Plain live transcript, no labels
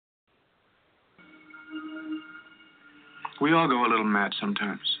We all go a little mad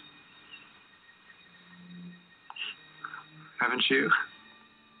sometimes. Haven't you?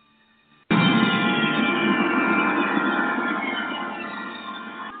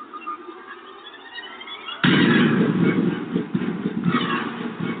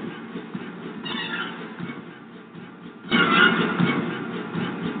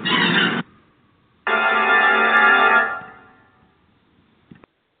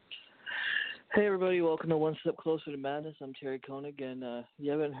 Hey everybody, welcome to One Step Closer to Madness. I'm Terry Koenig, and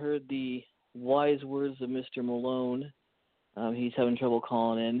you haven't heard the wise words of Mr. Malone. He's having trouble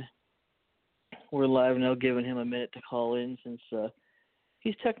calling in. We're live now, giving him a minute to call in since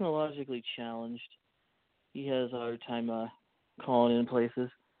he's technologically challenged. He has a hard time calling in places.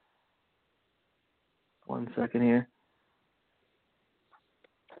 1 second here.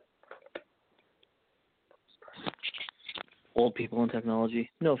 Old people in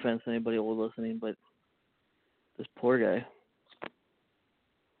technology. No offense to anybody old listening, but this poor guy.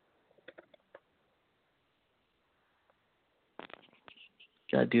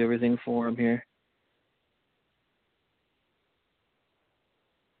 Gotta do everything for him here.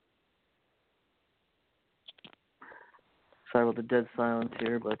 Sorry about the dead silence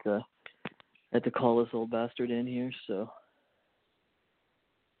here, but I had to call this old bastard in here, so.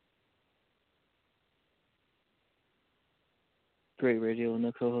 Great radio when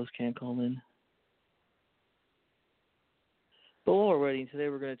the co-host can't call in. But while we're waiting, today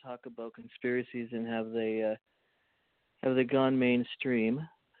we're going to talk about conspiracies and have they gone mainstream.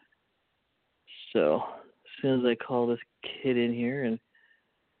 So as soon as I call this kid in here and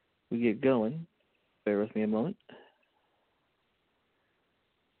we get going, bear with me a moment.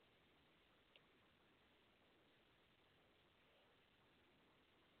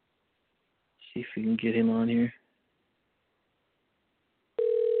 See if we can get him on here.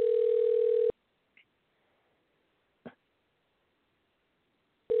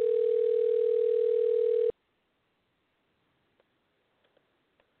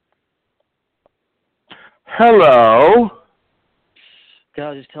 Hello. God, I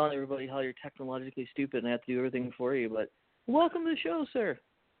was just telling everybody how you're technologically stupid and I have to do everything for you, but welcome to the show, sir.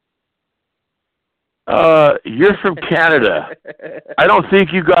 You're from Canada. I don't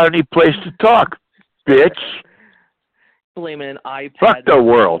think you got any place to talk, bitch. Blaming an iPad. Fuck the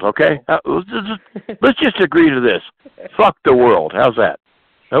world, okay? Let's just agree to this. Fuck the world. How's that?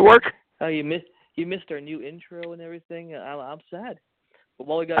 That work? Oh, you missed our new intro and everything. I'm sad. But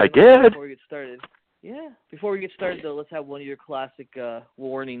while we got I did. Before we get started, before we get started though, let's have one of your classic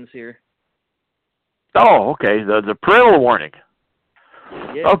warnings here. Oh, okay. The parental warning.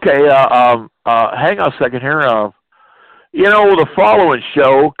 Yeah. Okay. Hang on a second here. The following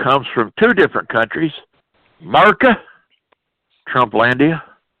show comes from two different countries: America, Trumplandia,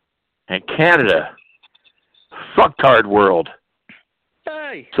 and Canada. Fucktard world.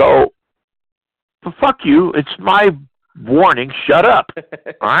 Hey. So, fuck you. It's my warning. Shut up.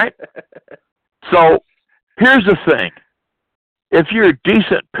 All right? So, here's the thing. If you're a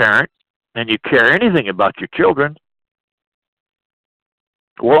decent parent and you care anything about your children,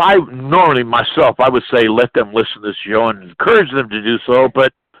 well, I normally myself, I would say let them listen to this show and encourage them to do so,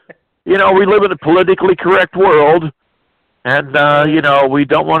 but, we live in a politically correct world, and, we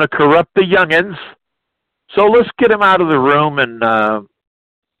don't want to corrupt the youngins. So let's get them out of the room and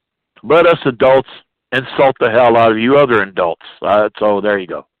let us adults insult the hell out of you other adults. So there you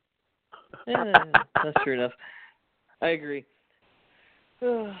go. Yeah, that's true enough. I agree.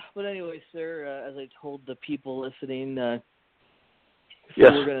 But anyway, sir, as I told the people listening,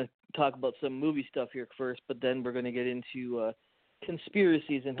 yes, we're going to talk about some movie stuff here first, but then we're going to get into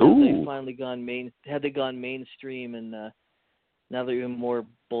conspiracies and how they've finally gone mainstream, and now they're even more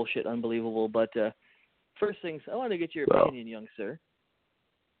bullshit, unbelievable. But first things, I want to get your opinion, young sir.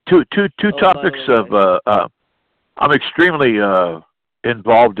 Two topics of I'm extremely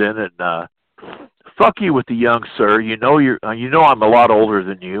involved in, and fuck you with the young sir. I'm a lot older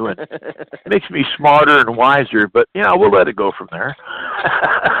than you, and it makes me smarter and wiser. But we'll let it go from there.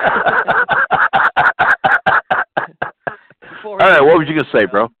 All right, what was you gonna say,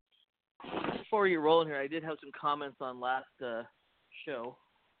 bro? Before you roll in here, I did have some comments on last show,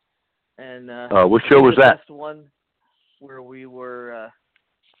 and what show was that? The one where we were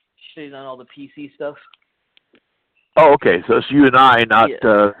shitting on all the PC stuff. Oh, okay. So it's you and I, not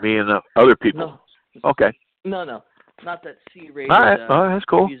me and the other people. No. Okay. No, not that C-rated all right, that's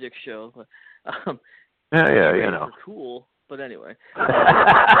cool. Music show. But, yeah. Cool, but anyway.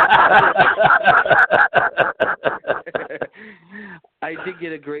 I did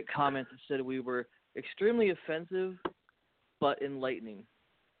get a great comment that said we were extremely offensive, but enlightening.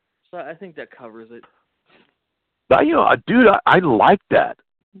 So I think that covers it. But, dude, I like that.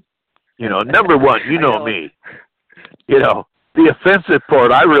 Number one, you know me. The offensive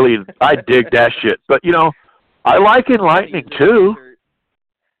part, I dig that shit. But, I like enlightening, too.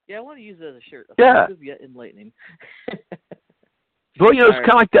 Yeah, I want to use it as a shirt. Offensive yet enlightening. Well, it's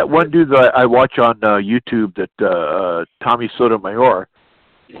kind of like that one dude that I watch on YouTube, that Tommy Sotomayor.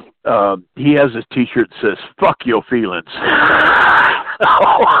 He has this T-shirt that says "Fuck your feelings."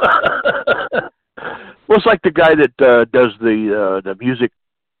 Well, it's like the guy that does the music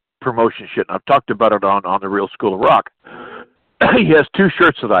promotion shit. And I've talked about it on the Real School of Rock. He has two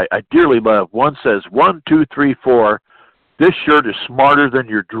shirts that I dearly love. One says 1, 2, 3, 4. This shirt is smarter than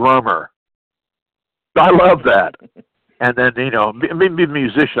your drummer. I love that. And then, being a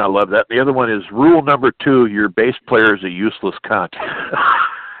musician, I love that. The other one is rule number 2, your bass player is a useless cunt.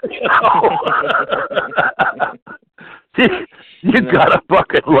 You gotta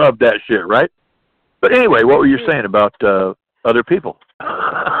fucking love that shit, right? But anyway, what were you saying about other people?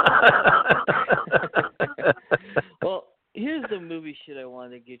 Well, here's the movie shit I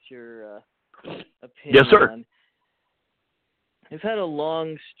wanted to get your opinion yes, sir. on. We've had a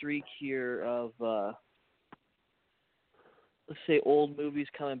long streak here of, let's say, old movies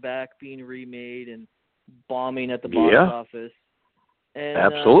coming back, being remade, and bombing at the box office. And,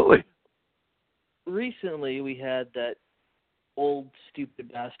 absolutely. Recently, we had that old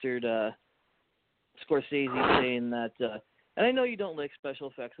stupid bastard Scorsese saying that, and I know you don't like special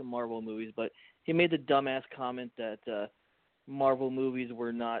effects in Marvel movies, but he made the dumbass comment that Marvel movies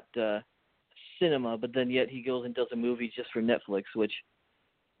were not cinema, but then yet he goes and does a movie just for Netflix, which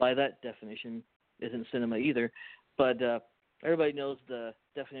by that definition isn't cinema either. But everybody knows the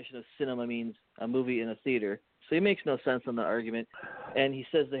definition of cinema means a movie in a theater, so he makes no sense on the argument. And he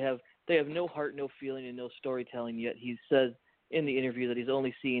says they have no heart, no feeling, and no storytelling, yet he says in the interview that he's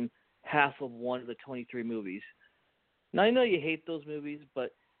only seen half of one of the 23 movies. Now, I know you hate those movies,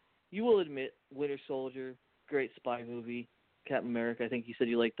 but you will admit Winter Soldier, great spy movie, Captain America, I think you said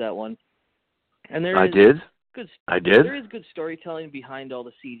you liked that one. And I did. There is good storytelling behind all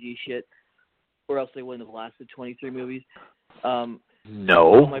the CG shit, or else they wouldn't have lasted 23 movies.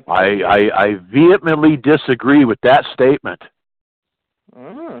 No, I vehemently disagree with that statement.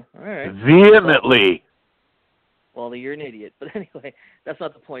 Oh, all right. Vehemently. Well, you're an idiot. But anyway, that's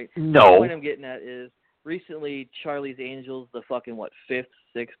not the point. No. The point I'm getting at is recently Charlie's Angels, the fucking, 5th,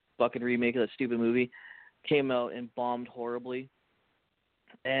 6th fucking remake of that stupid movie, came out and bombed horribly.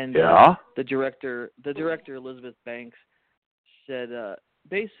 And the director Elizabeth Banks said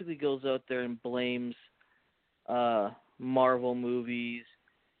basically goes out there and blames Marvel movies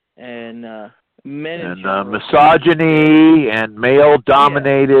and men and misogyny and male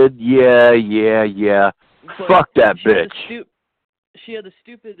dominated. Yeah. But fuck that bitch. She had the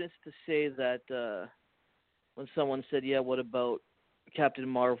stupidness to say that when someone said, what about Captain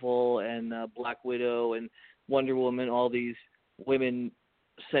Marvel and Black Widow and Wonder Woman, all these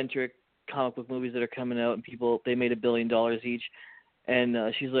women-centric comic book movies that are coming out, and they made $1 billion each. And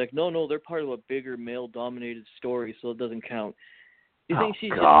she's like, no, they're part of a bigger male-dominated story, so it doesn't count. You think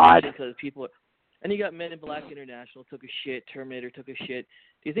she's just because people and you got Men in Black International took a shit, Terminator took a shit.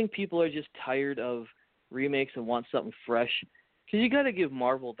 Do you think people are just tired of remakes and want something fresh? Because you got to give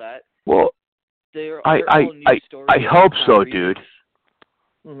Marvel that. Well, I hope so, dude.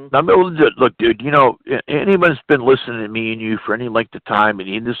 Mm-hmm. Look, dude, anyone's been listening to me and you for any length of time, and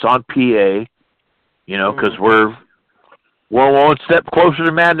even this on PA, because we're one step closer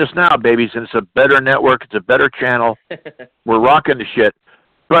to madness now, babies, and it's a better network, it's a better channel. We're rocking the shit.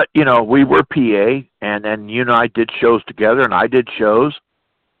 But, we were PA, and then you and I did shows together, and I did shows.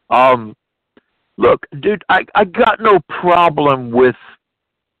 Look, dude, I got no problem with,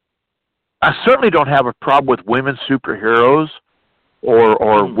 I certainly don't have a problem with women superheroes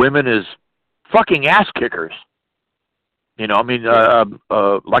or women as fucking ass kickers. Like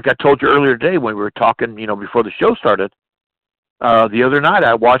I told you earlier today when we were talking, before the show started, the other night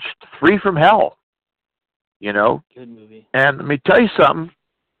I watched Free from Hell, Good movie. And let me tell you something,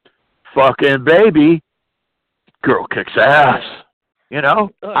 fucking baby, girl kicks ass,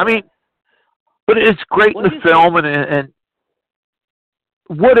 but it's great in the film and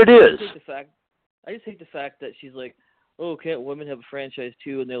what it is. I just hate the fact that she's like, oh, can't women have a franchise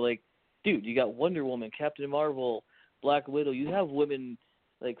too? And they're like, dude, you got Wonder Woman, Captain Marvel, Black Widow. You have women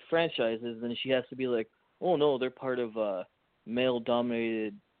like franchises, and she has to be like, oh no, they're part of a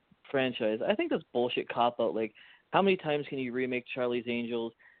male-dominated franchise. I think that's bullshit cop-out. Like, how many times can you remake Charlie's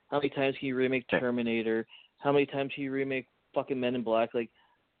Angels? How many times can you remake Terminator? How many times can you remake fucking Men in Black? Like,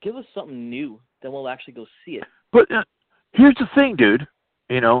 give us something new, then we'll actually go see it. But here's the thing, dude.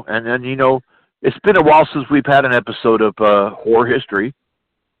 And then, it's been a while since we've had an episode of horror history.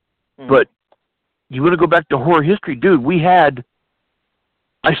 But you want to go back to horror history, dude? We had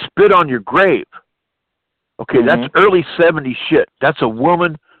I Spit on Your Grave. Okay, that's early 70s shit. That's a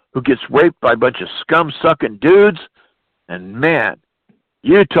woman who gets raped by a bunch of scum-sucking dudes, and man,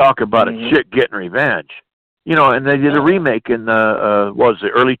 you talk about a chick getting revenge. You know, and they did a remake in the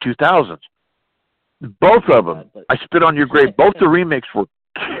early 2000s. Both of them, I Spit on Your Grave. Both the remakes were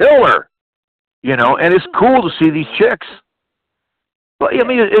killer. You know, and it's cool to see these chicks. But I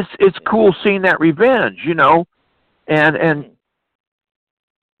mean, it's cool seeing that revenge. You know, and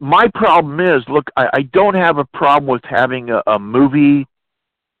my problem is, look, I don't have a problem with having a movie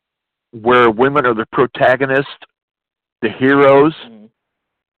where women are the protagonists, the heroes.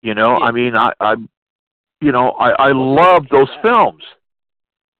 You know, I mean, I love those films.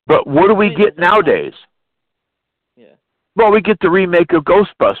 But what do we get nowadays? Well, we get the remake of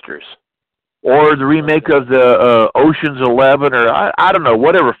Ghostbusters, or the remake of the Ocean's 11, or I don't know,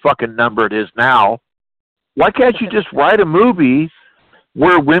 whatever fucking number it is now. Why can't you just write a movie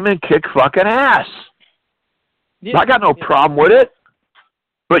where women kick fucking ass? I got no problem with it.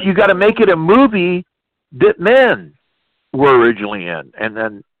 But you got to make it a movie that men were originally in, and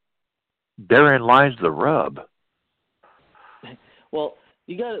then therein lies the rub. Well,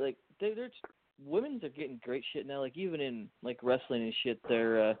 you got to, like, women's are getting great shit now. Like, even in, like, wrestling and shit,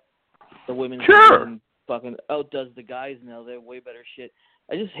 they're, the women's fucking outdoes the guys now. They're way better shit.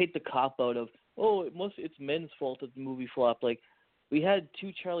 I just hate the cop-out of, it's men's fault that the movie flopped. Like, we had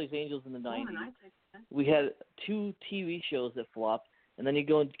 2 Charlie's Angels in the 90s. We had 2 TV shows that flopped. And then you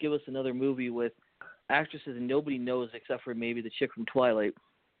go and give us another movie with actresses nobody knows except for maybe the chick from Twilight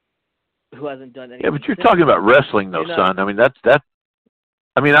who hasn't done anything. Yeah, but you're talking about wrestling, though, son. I mean, that's.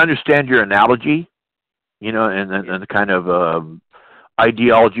 I mean, I understand your analogy, you know, and the kind of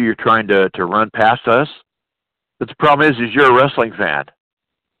ideology you're trying to run past us. But the problem is you're a wrestling fan.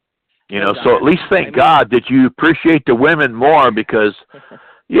 You know, so at least thank God that you appreciate the women more because,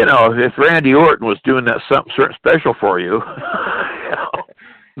 you know, if Randy Orton was doing that something certain special for you, you know,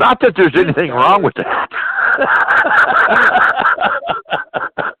 not that there's anything wrong with that.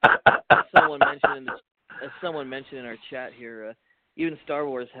 Someone mentioned in our chat here, even Star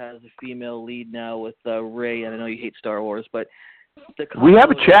Wars has a female lead now with Rey, and I know you hate Star Wars, but we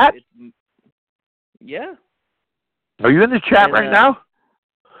have a chat? Yeah. Are you in the chat right now?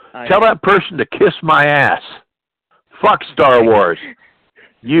 Tell that person to kiss my ass. Fuck Star Wars.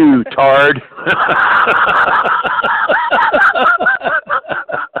 You tard.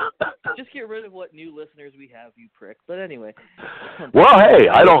 Just get rid of what new listeners we have, you prick. But anyway. Well, hey,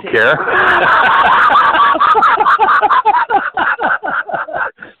 I don't care.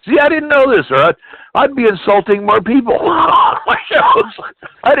 See, I didn't know this, or I'd be insulting more people on my shows.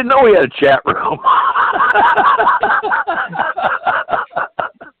 I didn't know we had a chat room.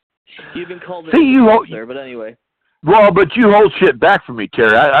 You've been called there, but anyway. Well, but you hold shit back from me,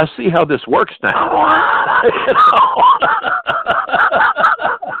 Terry. I see how this works now.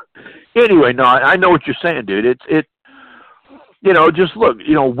 Anyway, no, I know what you're saying, dude. It. You know, just look.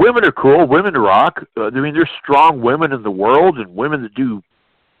 You know, women are cool. Women rock. I mean, there's strong women in the world, and women that do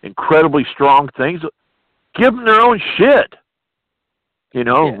incredibly strong things. Give them their own shit. You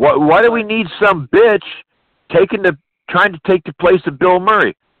know, why do we need some bitch trying to take the place of Bill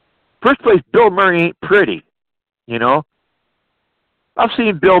Murray? First place, Bill Murray ain't pretty. You know, I've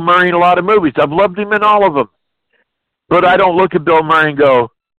seen Bill Murray in a lot of movies. I've loved him in all of them. But I don't look at Bill Murray and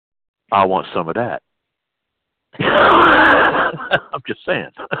go, I want some of that. I'm just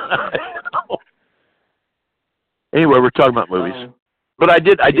saying. Anyway, we're talking about movies. But I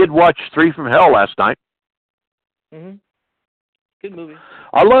did watch 3 from Hell last night. Good movie.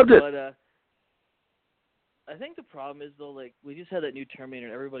 I loved it. But I think the problem is, though, like, we just had that new Terminator,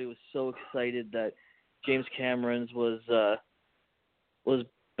 and everybody was so excited that James Cameron's was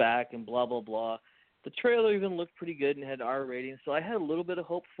back and blah, blah, blah. The trailer even looked pretty good and had R rating, so I had a little bit of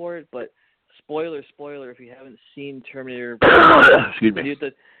hope for it, but spoiler, if you haven't seen Terminator, excuse me,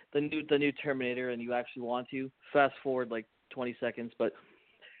 the new Terminator, and you actually want to, fast forward like 20 seconds, but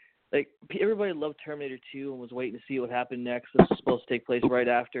like everybody loved Terminator 2 and was waiting to see what happened next. This was supposed to take place right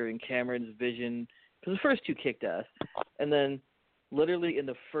after in Cameron's vision, because the first 2 kicked ass, and then literally in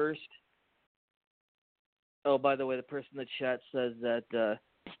the first. Oh, by the way, the person in the chat says that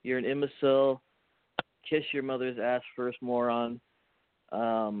you're an imbecile. Kiss your mother's ass first, moron.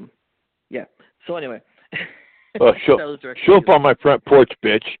 Yeah. So anyway. Show up on my front porch,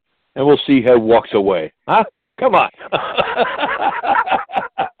 bitch, and we'll see who walks away. Huh? Come on.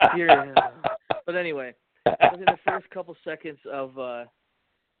 But anyway, within the first couple seconds of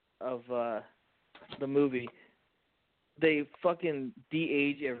the movie, they fucking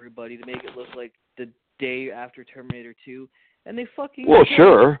de-age everybody to make it look like the day after Terminator 2, and they fucking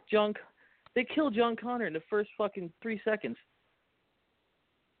they kill John Connor in the first fucking 3 seconds.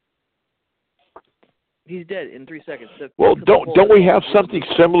 He's dead in 3 seconds. Well, don't we have something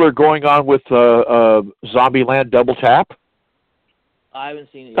similar going on with Zombieland Double Tap? I haven't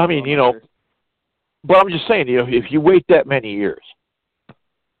seen it yet. I mean, but I'm just saying, if you wait that many years,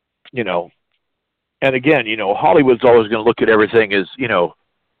 and again, Hollywood's always going to look at everything as,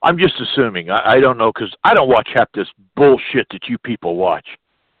 I'm just assuming. I don't know, because I don't watch half this bullshit that you people watch.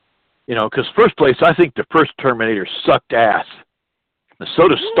 Because first place, I think the first Terminator sucked ass. And so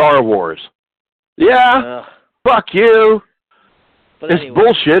does Star Wars. Yeah, fuck you. But it's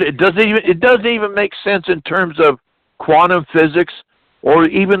bullshit. It doesn't even make sense in terms of quantum physics or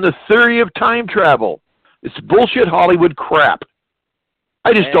even the theory of time travel. It's bullshit Hollywood crap.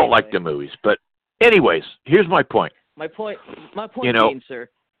 I just don't like the movies. But anyways, here's my point. My point being, sir,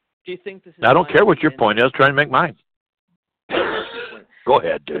 do you think this is... I don't care what your point is. I was trying to make mine. Go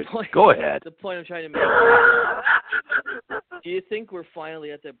ahead, dude. Go ahead. The point I'm trying to make... Do you think we're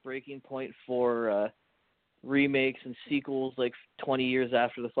finally at that breaking point for remakes and sequels like 20 years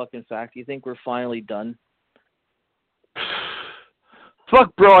after the fucking fact? Do you think we're finally done?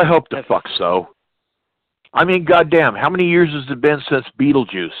 Fuck, bro, I hope the fuck so. I mean, goddamn, how many years has it been since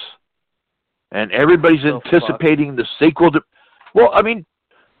Beetlejuice? And everybody's anticipating the sequel to... Well, I mean,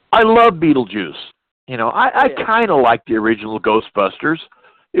 I love Beetlejuice. I kind of like the original Ghostbusters.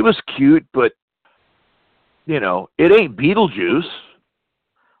 It was cute, but, it ain't Beetlejuice.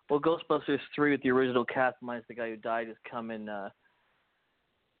 Well, Ghostbusters 3 with the original cast, minus the guy who died, is coming out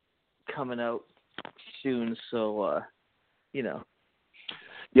soon, so,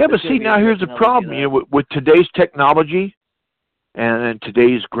 Yeah, but see, now here's the problem. With today's technology and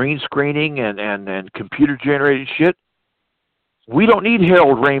today's green screening and computer-generated shit, we don't need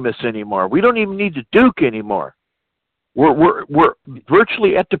Harold Ramis anymore. We don't even need the Duke anymore. We're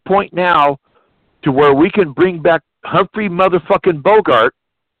virtually at the point now to where we can bring back Humphrey motherfucking Bogart,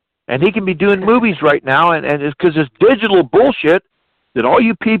 and he can be doing movies right now, and it's because it's digital bullshit that all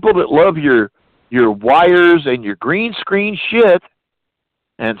you people that love your wires and your green screen shit,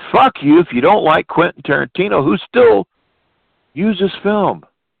 and fuck you if you don't like Quentin Tarantino, who still uses film.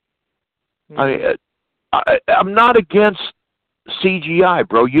 Mm-hmm. I'm not against CGI,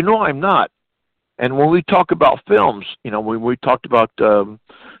 bro. I'm not. And when we talk about films, when we talked about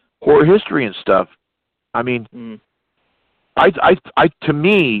horror history and stuff, I mean, to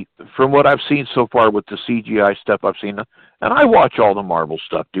me, from what I've seen so far with the CGI stuff I've seen, and I watch all the Marvel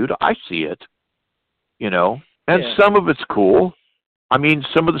stuff, dude, I see it, and some of it's cool. I mean,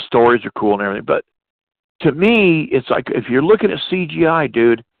 some of the stories are cool and everything, but to me, it's like, if you're looking at CGI,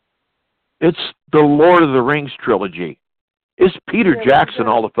 dude, it's the Lord of the Rings trilogy. It's Peter Jackson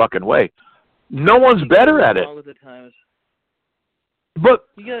all the fucking way. No one's better at it. But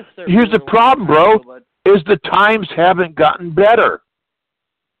here's the problem, bro, is the times haven't gotten better.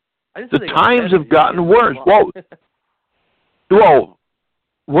 The times have gotten worse. Whoa,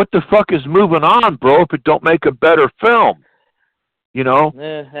 what the fuck is moving on, bro, if it don't make a better film?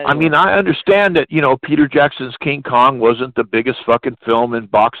 Anyway. I mean, I understand that, Peter Jackson's King Kong wasn't the biggest fucking film in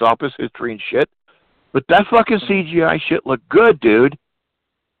box office history and shit, but that fucking CGI shit looked good, dude.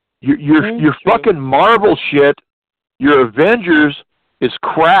 Your fucking Marvel shit, your Avengers is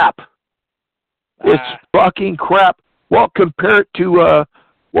crap. It's fucking crap. Well, compare it to,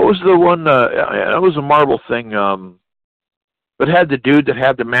 what was the one, that was a Marvel thing, that had the dude that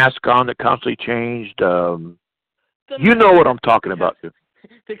had the mask on that constantly changed, you know what I'm talking about, dude.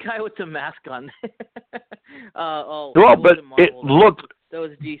 The guy with the mask on. Well, but it looked that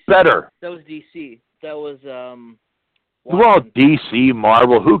was DC. Better. That was DC. That was, well, DC,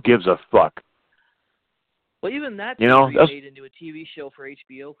 Marvel, who gives a fuck? Well, even that made into a TV show for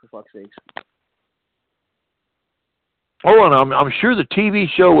HBO, for fuck's sakes. Oh, and I'm sure the TV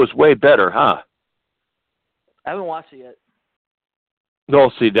show was way better, huh? I haven't watched it yet.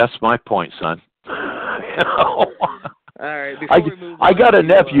 No, see, that's my point, son. All right. I got a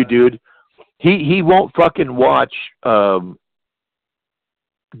nephew, dude. He won't fucking watch the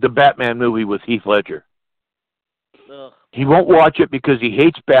Batman movie with Heath Ledger. Ugh. He won't watch it because he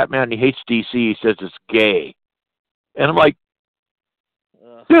hates Batman. He hates DC. He says it's gay. And I'm like,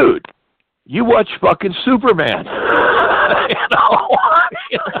 dude, you watch fucking Superman.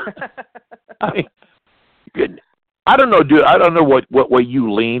 I mean, I don't know, dude. I don't know what way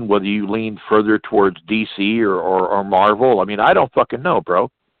you lean, whether you lean further towards DC or Marvel. I mean, I don't fucking know, bro.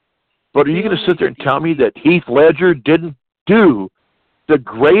 But are you going to sit there and tell me that Heath Ledger didn't do the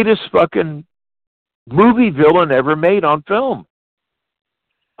greatest fucking movie villain ever made on film.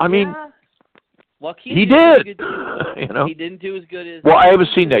 I mean, Joaquin he did. You know, he didn't do as good as. Well, I haven't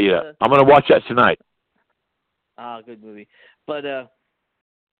seen that yet. I'm going to watch that tonight. Good movie. But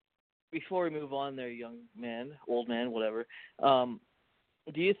before we move on, there, young man, old man, whatever. Do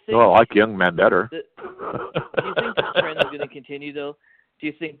you think? Oh, I like young man better. Do you think this trend is going to continue, though? Do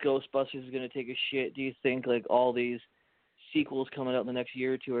you think Ghostbusters is going to take a shit? Do you think like all these sequels coming out in the next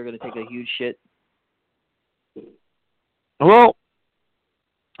year or two are going to take a huge shit? Well,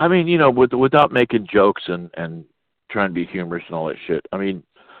 I mean, you know, without making jokes and trying to be humorous and all that shit. I mean,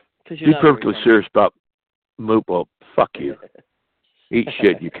 be perfectly serious about well, fuck you. Eat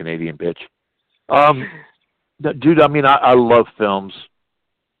shit, you Canadian bitch. Dude, I mean, I love films.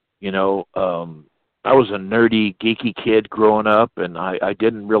 You know, I was a nerdy, geeky kid growing up, and I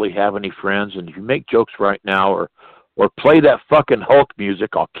didn't really have any friends. And if you make jokes right now or play that fucking Hulk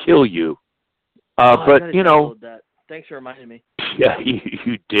music, I'll kill you. But, you know... Thanks for reminding me. Yeah,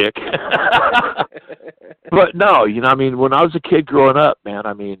 you dick. But no, you know, I mean, when I was a kid growing up, man,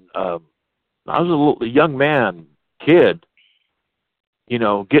 I mean, I was a young man, kid, you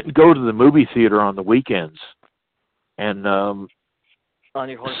know, go to the movie theater on the weekends and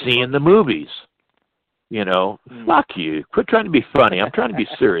seeing the movies. You know, fuck you. Quit trying to be funny. I'm trying to be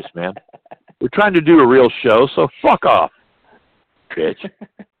serious, man. We're trying to do a real show, so fuck off, bitch.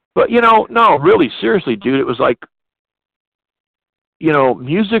 But, you know, no, really, seriously, dude, it was like, you know,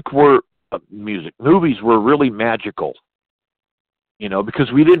 movies were really magical, you know,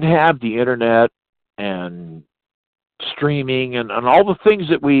 because we didn't have the internet and streaming and all the things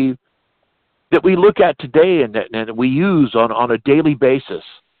that we look at today and we use on a daily basis,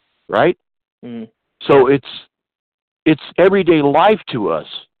 right? So it's everyday life to us.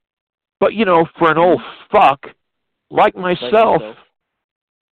 But, you know, for an old fuck like myself,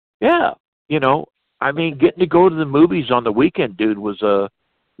 yeah, you know, I mean, getting to go to the movies on the weekend, dude, was a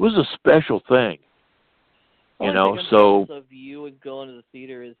special thing. You know, so of you and going to the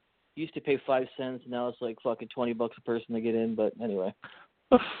theater is used to pay 5 cents, now it's like fucking $20 a person to get in. But anyway,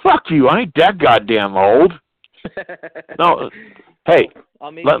 well, fuck you! I ain't that goddamn old. No, hey,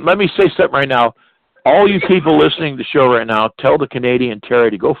 let me say something right now. All you people listening to the show right now, tell the Canadian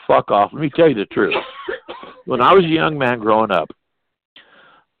Terry to go fuck off. Let me tell you the truth. When I was a young man growing up,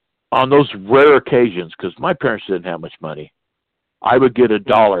 on those rare occasions, because my parents didn't have much money, I would get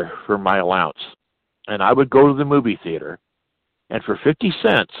 $1 for my allowance. And I would go to the movie theater, and for 50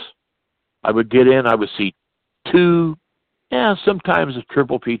 cents, I would get in, I would see sometimes a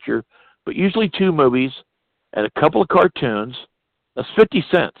triple feature, but usually 2 movies and a couple of cartoons. That's 50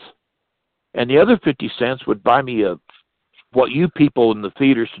 cents. And the other 50 cents would buy me what you people in the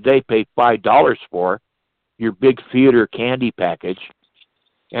theaters today pay $5 for, your big theater candy package.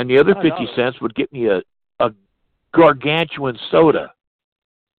 And the other 50 cents would get me a gargantuan soda,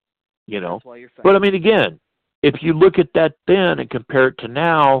 you know. But, I mean, again, if you look at that then and compare it to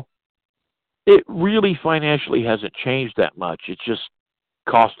now, it really financially hasn't changed that much. It's just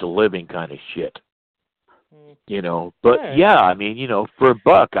cost of living kind of shit, you know. But, yeah, I mean, you know, for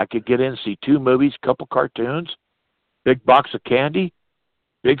 $1, I could get in and see 2 movies, couple cartoons, big box of candy,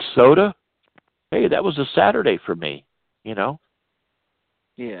 big soda. Hey, that was a Saturday for me, you know.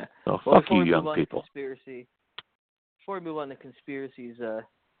 Yeah. Oh, fuck you, young people. Before we move on to conspiracies,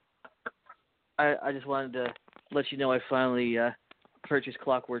 I just wanted to let you know I finally purchased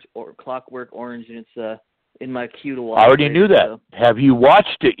Clockwork Orange, and it's in my queue to watch. I already knew that. So. Have you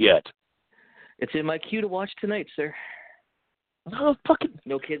watched it yet? It's in my queue to watch tonight, sir. No, fucking...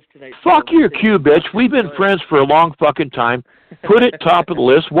 No kids tonight. Fuck your queue, bitch. We've been friends for a long fucking time. Put it top of the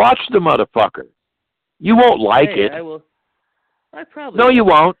list. Watch the motherfucker. You won't like it. I will. I probably No, you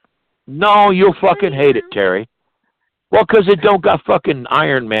won't. No, you'll fucking hate it, Terry. Well, 'cause it don't got fucking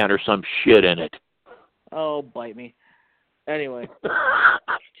Iron Man or some shit in it. Oh, bite me. Anyway.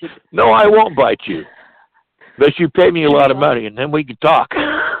 No, I won't bite you. But you pay me a lot of money, and then we can talk.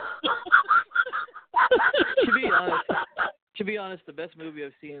 To be honest, the best movie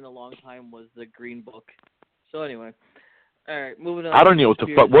I've seen in a long time was The Green Book. So anyway. All right, moving on. I don't know what the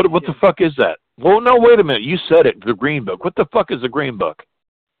fuck. What the fuck is that? Well, no, wait a minute. You said it, The Green Book. What the fuck is The Green Book?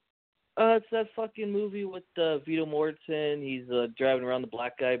 It's that fucking movie with Viggo Mortensen. He's driving around the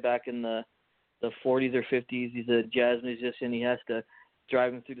black guy back in the 40s or 50s. He's a jazz musician. He has to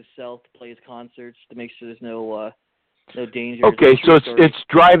drive him through the South to play his concerts to make sure there's no danger. Okay, so it's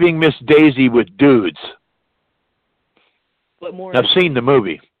Driving Miss Daisy with dudes. But more. I've seen the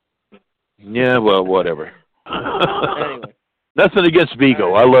movie. Yeah, well, whatever. Anyway. Nothing against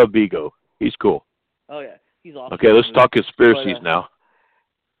Viggo. Right. I love Viggo. He's cool. Oh, yeah. He's awesome. Okay, let's talk conspiracies now.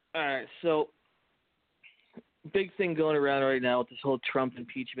 All right, so big thing going around right now with this whole Trump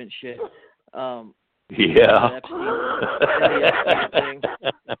impeachment shit. Yeah.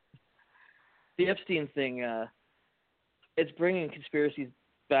 The Epstein thing, it's bringing conspiracies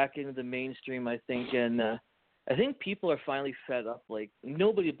back into the mainstream, I think, and I think people are finally fed up. Like,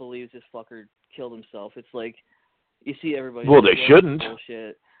 nobody believes this fucker killed himself. It's like, you see everybody. Well, they shouldn't.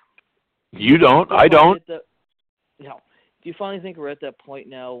 Bullshit. You don't. I don't. No. Do you finally think we're at that point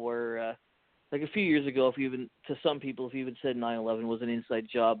now where, like a few years ago, to some people, if you even said 9/11 was an inside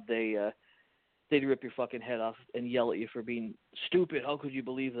job, they'd rip your fucking head off and yell at you for being stupid. How could you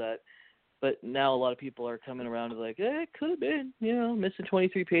believe that? But now a lot of people are coming around and like, it could have been, missing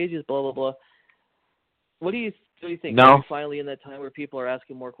 23 pages, blah, blah, blah. What do you think? No. Are we finally in that time where people are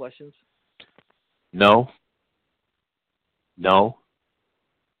asking more questions? No. No?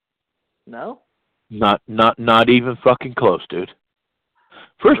 Not even fucking close, dude.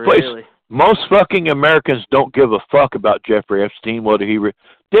 First really? place, most fucking Americans don't give a fuck about Jeffrey Epstein.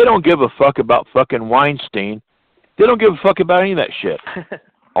 They don't give a fuck about fucking Weinstein. They don't give a fuck about any of that shit.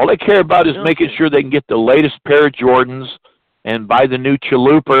 All they care about is making sure they can get the latest pair of Jordans and buy the new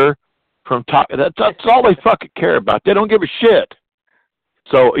chalupa from top. That's all they fucking care about. They don't give a shit.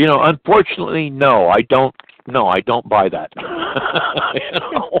 So, unfortunately, no, I don't buy that. I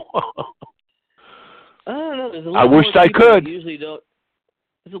don't know. There's a lot I wish I could. Usually don't.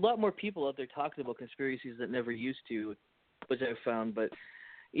 There's a lot more people out there talking about conspiracies that never used to, which I've found. But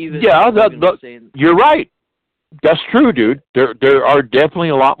you're right. That's true, dude. There are definitely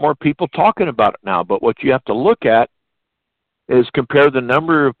a lot more people talking about it now. But what you have to look at is compare the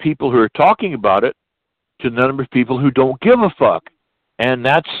number of people who are talking about it to the number of people who don't give a fuck. And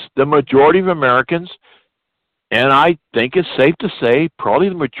that's the majority of Americans. And I think it's safe to say probably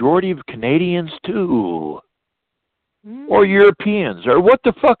the majority of Canadians, too. Or Europeans, or what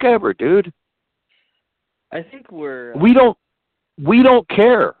the fuck ever, dude. I think we don't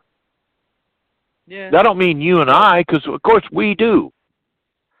care. Yeah. That don't mean you and I, because of course we do.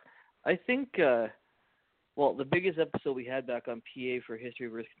 I think, the biggest episode we had back on PA for History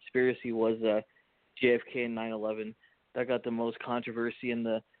vs. Conspiracy was JFK and 9/11. That got the most controversy and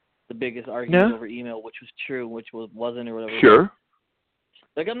the biggest argument over email, which was true, which wasn't, or whatever. Sure.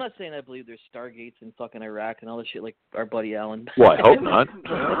 Like, I'm not saying I believe there's Stargates in fucking Iraq and all this shit like our buddy Alan. Well, I hope not.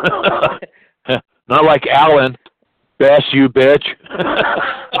 Not like Alan. Bash you, bitch.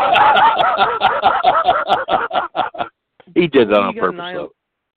 He did that on purpose.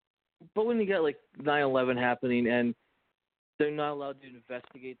 But when you got, like, 9/11 happening and they're not allowed to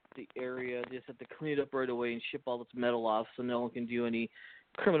investigate the area, they just have to clean it up right away and ship all this metal off so no one can do any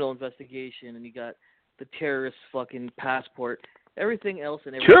criminal investigation, and you got the terrorist fucking passport. Everything else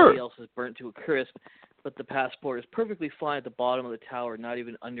and everybody else is burnt to a crisp, but the passport is perfectly fine at the bottom of the tower, not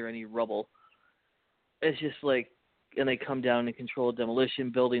even under any rubble. It's just like, and they come down and control demolition.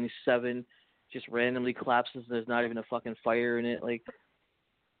 Building 7 just randomly collapses. There's not even a fucking fire in it. Like,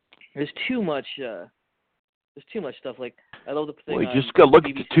 there's too much stuff. Like, I love the thing. Well, you just gotta look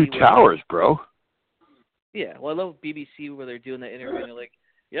at the 2 towers, bro. Yeah, well, I love BBC where they're doing that interview and they're like,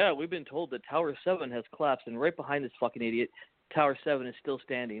 yeah, we've been told that Tower 7 has collapsed, and right behind this fucking idiot, Tower 7 is still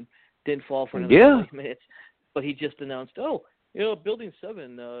standing. Didn't fall for another 20 minutes. But he just announced, Building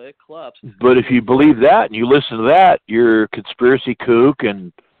 7, it collapsed. But if you believe that and you listen to that, you're a conspiracy kook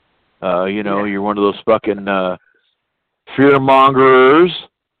and, you're one of those fucking fear-mongers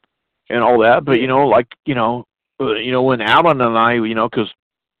and all that. But, when Alan and I, because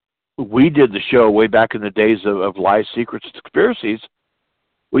we did the show way back in the days of Lies, Secrets, and Conspiracies,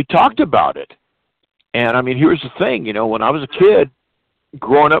 we talked about it. And, I mean, here's the thing, when I was a kid,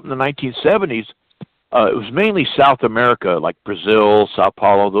 growing up in the 1970s, it was mainly South America, like Brazil, Sao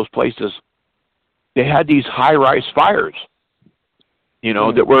Paulo, those places. They had these high-rise fires,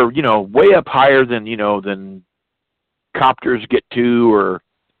 that were, way up higher than copters get to or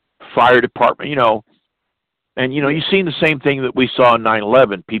fire department, And, you've seen the same thing that we saw in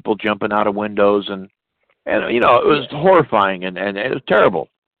 9/11, people jumping out of windows and it was horrifying and it was terrible.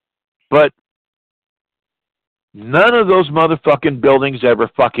 But none of those motherfucking buildings ever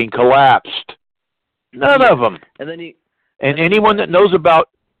fucking collapsed. None of them. And anyone that knows about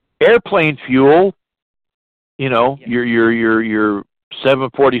airplane fuel, your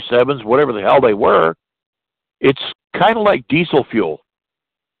 747s, whatever the hell they were, it's kind of like diesel fuel.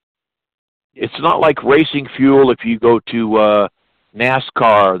 It's not like racing fuel if you go to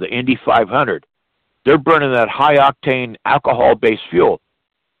NASCAR, the Indy 500. They're burning that high-octane alcohol-based fuel.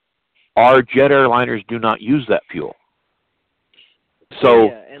 Our jet airliners do not use that fuel. So,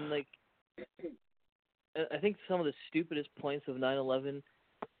 I think some of the stupidest points of 9/11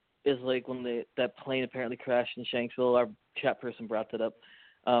 is like when that plane apparently crashed in Shanksville. Our chat person brought that up.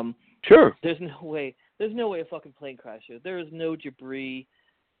 Sure. There's no way a fucking plane crashed there. There is no debris.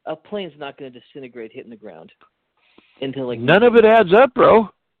 A plane's not going to disintegrate hitting the ground until like none of it adds up, bro.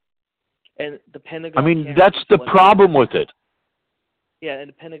 And the Pentagon. I mean, that's the problem with it. Yeah, and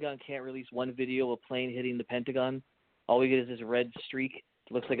the Pentagon can't release one video of a plane hitting the Pentagon. All we get is this red streak.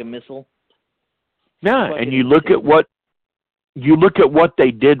 It looks like a missile. Yeah, and you look at what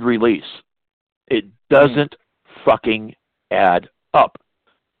they did release. It doesn't fucking add up.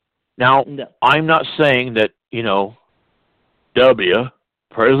 Now, no. I'm not saying that,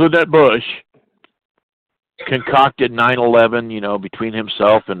 President Bush concocted 9/11, between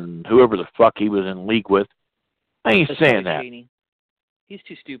himself and whoever the fuck he was in league with. I ain't saying that. Cheney. He's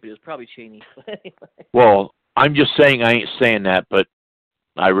too stupid. It was probably Cheney. Well, I'm just saying I ain't saying that, but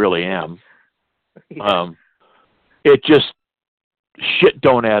I really am. Yeah. It just, shit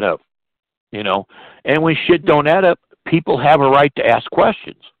don't add up, And when shit don't add up, people have a right to ask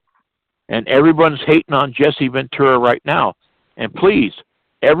questions. And everyone's hating on Jesse Ventura right now. And please,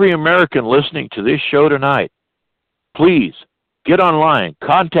 every American listening to this show tonight, please get online,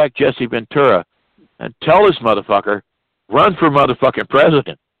 contact Jesse Ventura, and tell this motherfucker, run for motherfucking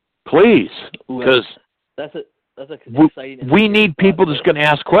president. Please. Because that's exciting. We need people that's going to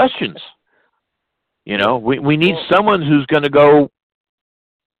ask questions. We need someone who's going to go,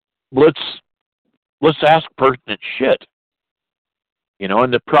 let's ask pertinent shit.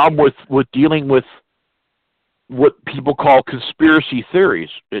 And the problem with dealing with what people call conspiracy theories,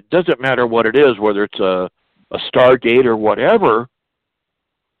 it doesn't matter what it is, whether it's a Stargate or whatever.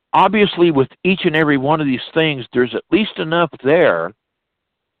 Obviously, with each and every one of these things, there's at least enough there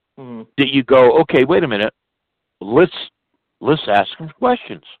that you go, okay, wait a minute, let's ask some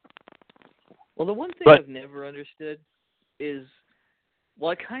questions. Well, the one thing I've never understood is,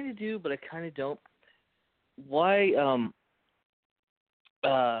 well, I kind of do, but I kind of don't. Why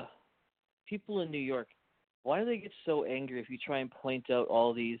people in New York, why do they get so angry if you try and point out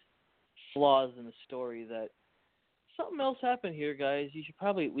all these flaws in the story that something else happened here, guys? We should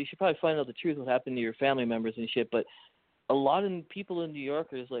probably find out the truth, what happened to your family members and shit. But a lot of people in New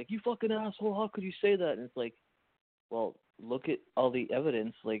York are like, you fucking asshole, how could you say that? And it's like, well, look at all the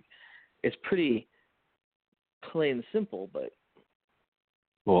evidence. Like, it's pretty plain and simple, but...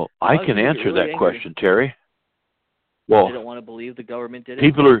 Well, I can answer that question, Terry. Well, they don't want to believe the government did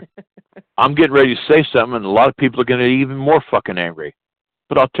it. I'm getting ready to say something, and a lot of people are going to get even more fucking angry.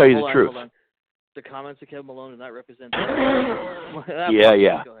 But I'll tell you the truth. Hold on. The comments of Kevin Malone do not represent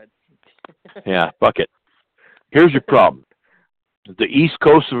Yeah. Go ahead. Yeah, fuck it. Here's your problem. The East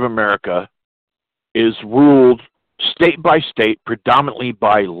Coast of America is ruled state by state predominantly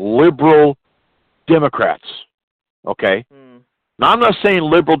by liberal Democrats. Okay? Now, I'm not saying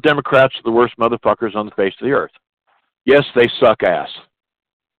liberal Democrats are the worst motherfuckers on the face of the earth. Yes, they suck ass.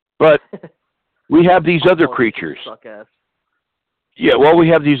 But we have these other creatures. Suck ass. Yeah, well, we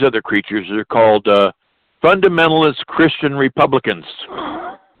have these other creatures. They're called fundamentalist Christian Republicans.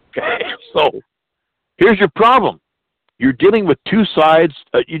 Okay, so here's your problem. You're dealing with two sides.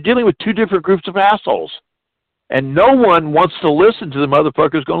 You're dealing with two different groups of assholes. And no one wants to listen to the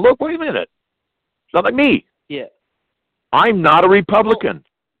motherfuckers going, look, wait a minute. It's not like me. Yeah. I'm not a Republican.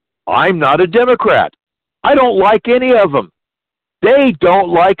 I'm not a Democrat. I don't like any of them. They don't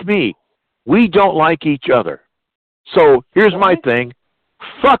like me. We don't like each other. So here's my thing.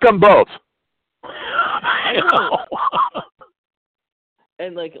 Fuck them both.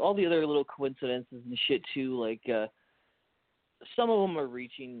 And like all the other little coincidences and shit too, like some of them are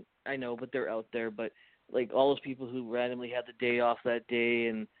reaching, I know, but they're out there. But like all those people who randomly had the day off that day,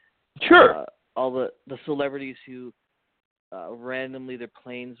 and sure, all the celebrities who randomly their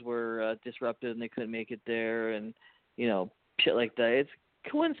planes were disrupted and they couldn't make it there, and shit like that. It's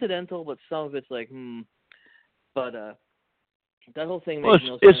coincidental, but some of it's like But that whole thing makes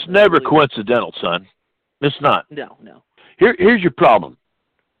no sense. It's never coincidental, son. It's not. No. Here's your problem.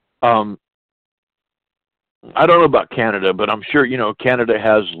 I don't know about Canada, but I'm sure Canada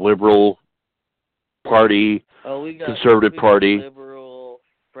has Liberal Party, Conservative Party, Liberal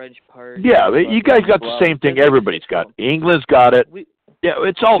French Party. Yeah, you guys got the same thing. Everybody's got. England's got it. Yeah,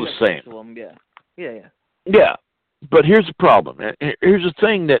 it's all the same. Yeah, but here's the problem. Here's the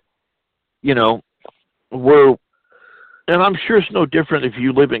thing that and I'm sure it's no different if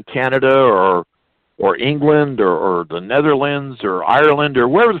you live in Canada or England or the Netherlands or Ireland or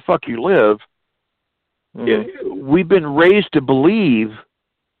wherever the fuck you live. We've been raised to believe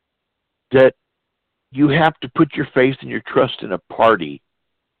that you have to put your faith and your trust in a party,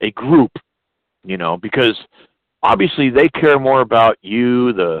 a group, because obviously they care more about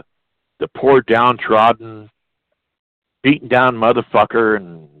you, the the poor downtrodden, beaten down motherfucker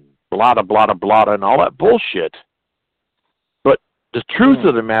and blah, blah, blah, blah, and all that bullshit. But the truth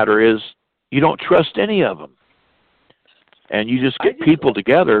of the matter is you don't trust any of them. And you just get people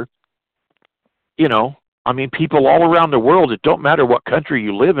together, you know, I mean, people all around the world, it don't matter what country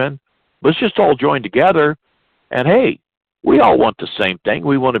you live in, let's just all join together. And hey, we all want the same thing.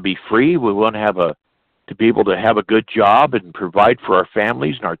 We want to be free. We want to be able to have a good job and provide for our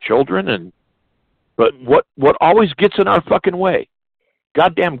families and our children. But what always gets in our fucking way?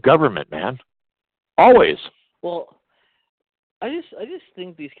 Goddamn government, man. Always. Well, I just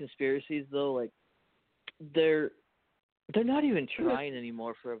think these conspiracies, though, like they're not even trying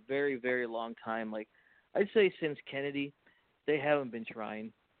anymore for a very, very long time. Like I'd say since Kennedy, they haven't been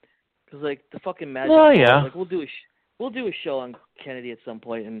trying. Because like the fucking magic. Oh yeah. Like we'll do a show on Kennedy at some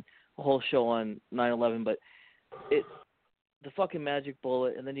point and a whole show on 9/11. But the fucking magic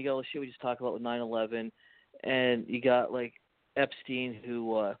bullet, and then you got all the shit we just talked about with 9/11, and you got like Epstein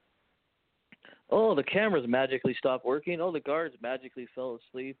who. Oh, the cameras magically stopped working. Oh, the guards magically fell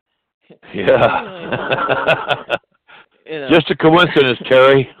asleep. Yeah. You know. Just a coincidence,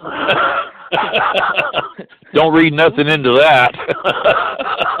 Terry. Don't read nothing into that.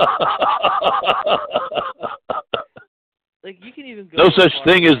 Like you can even go no such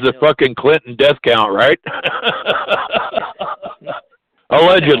thing as the fucking Clinton death count, right?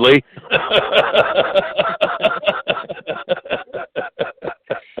 Allegedly.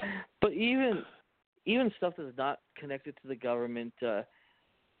 But even stuff that's not connected to the government,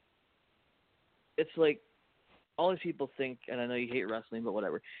 it's like all these people think, and I know you hate wrestling, but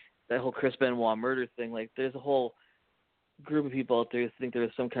whatever, that whole Chris Benoit murder thing, like there's a whole group of people out there who think there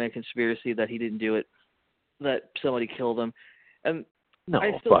was some kind of conspiracy that he didn't do it, that somebody killed him. And no,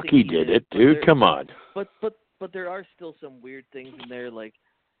 fuck, he did it, dude. Come on. But there are still some weird things in there, like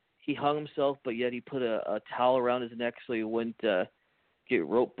he hung himself, but yet he put a towel around his neck so he wouldn't get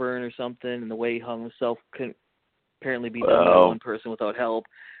rope burn or something, and the way he hung himself couldn't apparently be done by one person without help.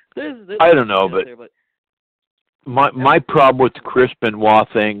 There's I don't know, but my problem with the Chris Benoit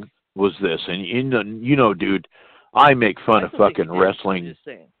thing was this, and you know, dude, I make fun of fucking wrestling just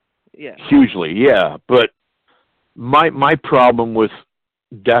saying. Yeah. Hugely, yeah, but my problem with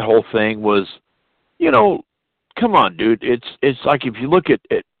that whole thing was, you know, come on, dude, it's like if you look at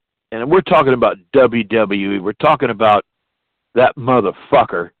it, and we're talking about WWE, we're talking about that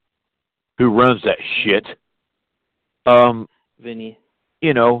motherfucker who runs that shit. Vinny.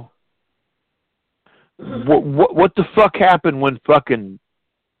 You know, what the fuck happened when fucking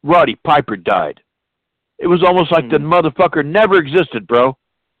Roddy Piper died? It was almost like the motherfucker never existed, bro.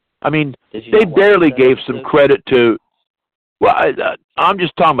 I mean, they barely gave some credit to. Well, I'm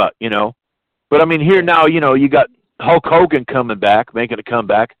just talking about, you know. But I mean, here now, you know, you got Hulk Hogan coming back, making a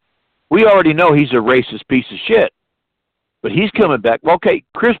comeback. We already know he's a racist piece of shit. But he's coming back. Well, okay,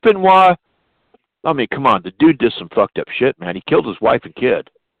 Chris Benoit, I mean, come on. The dude did some fucked up shit, man. He killed his wife and kid.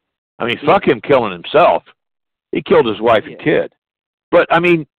 I mean, fuck him killing himself. He killed his wife and kid. But, I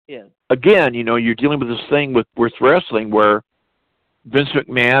mean, again, you know, you're dealing with this thing with wrestling where Vince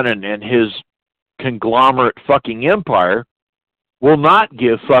McMahon and his conglomerate fucking empire will not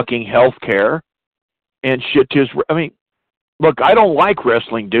give fucking health care and shit to his... I mean, look, I don't like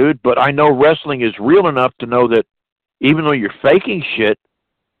wrestling, dude, but I know wrestling is real enough to know that even though you're faking shit,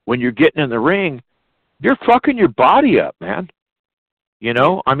 when you're getting in the ring, you're fucking your body up, man. You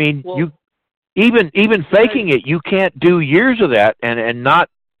know? I mean, you even faking it, you can't do years of that and not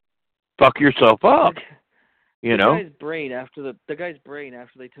fuck yourself up. You know? The guy's brain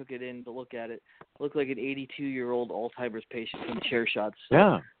after they took it in to look at it looked like an 82-year-old Alzheimer's patient from chair shots. So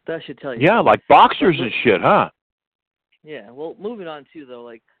yeah. That should tell you. Yeah, like boxers and shit, huh? Yeah. Well, moving on too, though,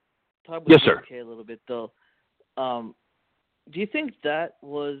 like talk about yes, sir. a little bit though. Do you think that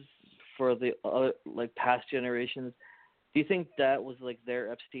was for the other, like past generations? Do you think that was like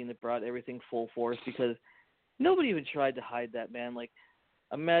their Epstein that brought everything full force? Because nobody even tried to hide that, man. Like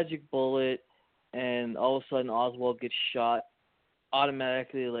a magic bullet, and all of a sudden Oswald gets shot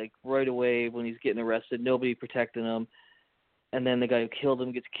automatically, like right away when he's getting arrested. Nobody protecting him, and then the guy who killed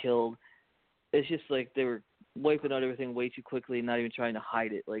him gets killed. It's just like they were wiping out everything way too quickly and not even trying to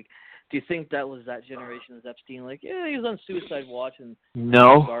hide it. Like, do you think that was that generation of Epstein? Like, yeah, he was on suicide watch and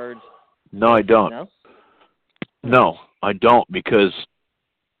guards. No, I don't. No? No, I don't, because,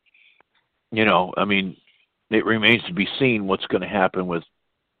 you know, I mean, it remains to be seen what's going to happen with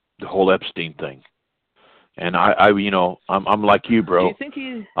the whole Epstein thing. And I you know, I'm like you, bro. Do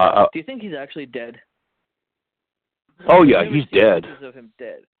you think he's actually dead? Oh yeah, he's dead. Of him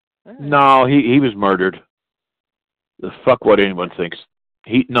dead. Right. No, he was murdered. The fuck what anyone thinks.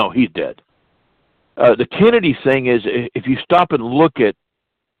 He's dead. The Kennedy thing is, if you stop and look at,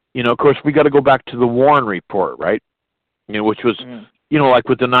 of course, we got to go back to the Warren report, right? Which was, like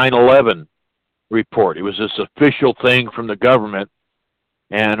with the 9/11 report. It was this official thing from the government,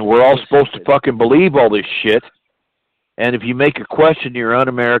 and we're all supposed to fucking believe all this shit. And if you make a question, you're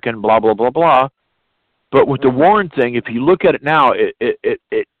un-American, blah, blah, blah, blah. But with the Warren thing, if you look at it now,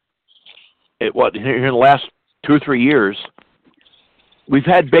 what, here in the last 2 or 3 years, we've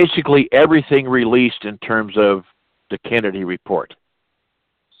had basically everything released in terms of the Kennedy report.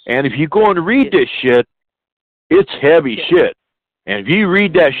 And if you go and read this shit, it's heavy shit. And if you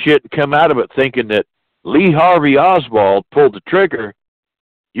read that shit and come out of it thinking that Lee Harvey Oswald pulled the trigger,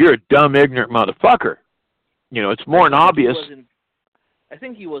 you're a dumb, ignorant motherfucker. It's more than obvious. I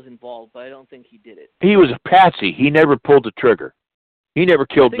think he was involved, but I don't think he did it. He was a patsy. He never pulled the trigger. He never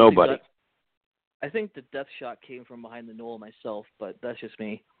killed nobody. I think the death shot came from behind the knoll myself, but that's just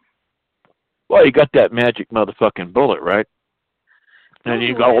me. Well, you got that magic motherfucking bullet, right? And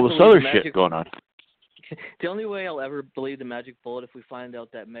you got all this other shit going on. The only way I'll ever believe the magic bullet if we find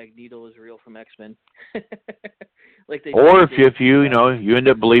out that Magneto is real from X-Men. Or if you you end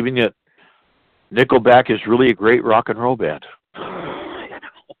up believing that Nickelback is really a great rock and roll band.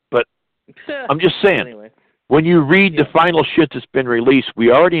 But I'm just saying, anyway. When you read the final shit that's been released,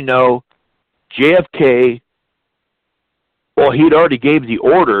 we already know JFK, well, he'd already gave the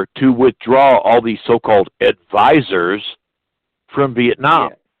order to withdraw all these so-called advisors from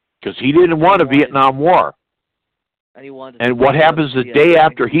Vietnam because he didn't want a Vietnam War. And what happens the day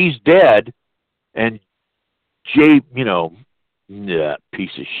after he's dead and piece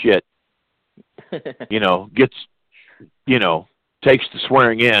of shit, gets, takes the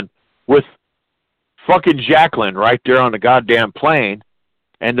swearing in with fucking Jacqueline right there on the goddamn plane,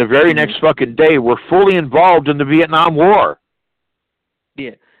 and the very next fucking day we're fully involved in the Vietnam War.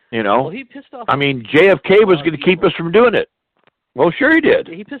 Yeah. Well, he pissed off. I mean, JFK was going to keep us from doing it. Well, sure he did.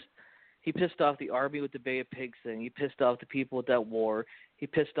 He pissed off the army with the Bay of Pigs thing. He pissed off the people with that war. He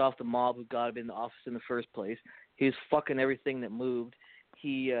pissed off the mob who got him in the office in the first place. He was fucking everything that moved.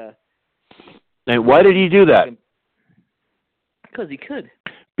 And why did he do that? Because he could.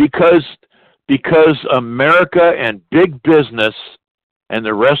 Because America and big business and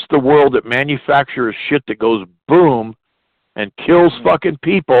the rest of the world that manufactures shit that goes boom and kills fucking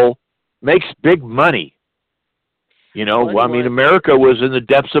people makes big money. America was in the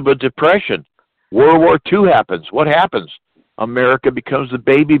depths of a depression. World War II happens. What happens? America becomes the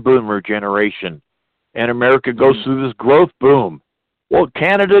baby boomer generation, and America goes through this growth boom. Well,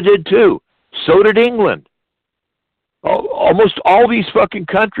 Canada did too. So did England. Almost all these fucking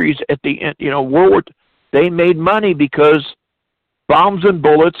countries at the end, World War, they made money because bombs and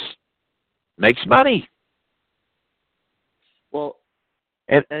bullets makes money. Well,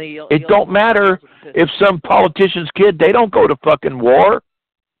 and it don't matter if some politician's kid, they don't go to fucking war.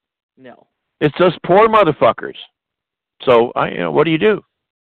 No. It's us poor motherfuckers. So, what do you do?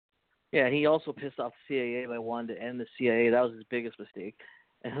 Yeah, and he also pissed off the CIA by wanting to end the CIA. That was his biggest mistake.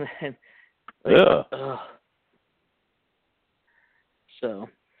 And then, So,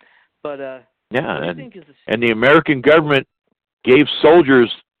 but and the American government gave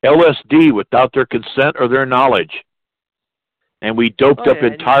soldiers LSD without their consent or their knowledge, and we doped up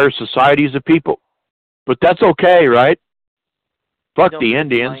entire societies of people. But that's okay, right? Fuck the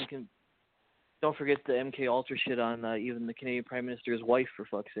Indians. Don't forget the MK Ultra shit on even the Canadian Prime Minister's wife, for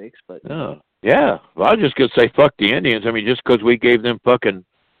fuck's sakes. But yeah, well, I was just gonna say fuck the Indians. I mean, just because we gave them fucking,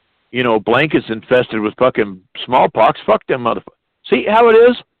 blankets infested with fucking smallpox, fuck them motherfuckers. See how it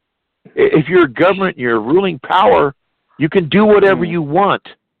is? If you're a government, you're a ruling power, you can do whatever you want,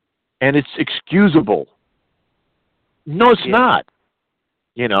 and it's excusable. No, it's not.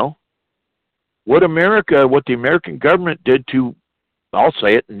 What the American government did to, I'll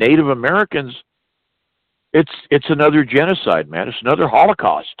say it, Native Americans, it's another genocide, man. It's another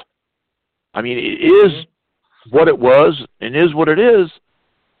Holocaust. I mean, it is what it was and is what it is,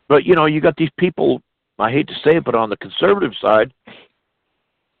 but, you got these people, I hate to say it, but on the conservative side,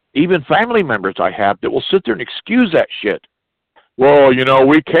 even family members I have that will sit there and excuse that shit. Well,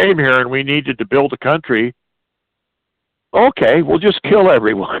 we came here and we needed to build a country. Okay, we'll just kill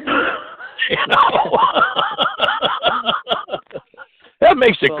everyone. That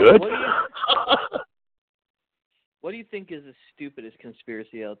makes it good. What do you think is the stupidest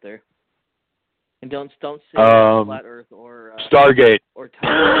conspiracy out there? And don't say flat Earth or Stargate or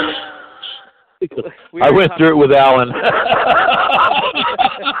time. I went through it with Alan.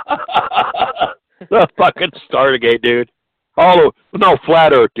 The fucking Stargate, dude. No,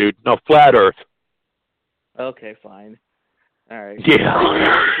 flat Earth, dude. No, flat Earth. Okay, fine. All right. Yeah.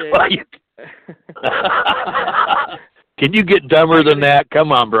 Can you get dumber than that?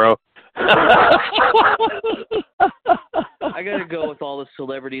 Come on, bro. I gotta go with all the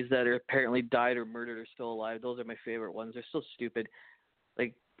celebrities that are apparently died or murdered or still alive. Those are my favorite ones. They're so stupid.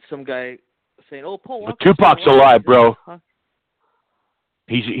 Like some guy saying, "Oh, Paul Walker." Tupac's alive, bro. Huh?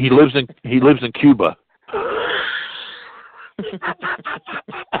 He lives in Cuba.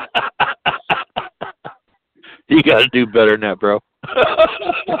 You got to do better than that, bro.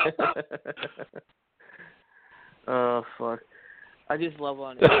 Oh fuck! I just love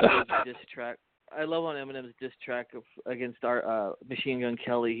on Eminem's diss track. I love on Eminem's diss track against our Machine Gun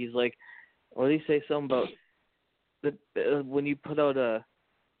Kelly. He's like, what did he say? Something about when you put out a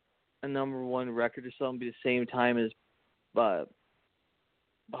 #1 record or something, be the same time as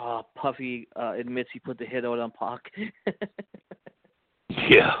Puffy admits he put the hit out on Pac.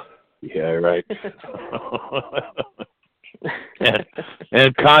 Yeah, right.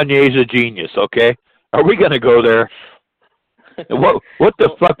 and Kanye's a genius. Okay, are we gonna go there? What the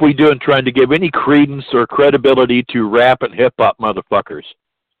fuck we doing trying to give any credence or credibility to rap and hip hop motherfuckers?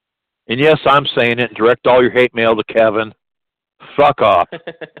 And yes, I'm saying it. Direct all your hate mail to Kevin. Fuck off.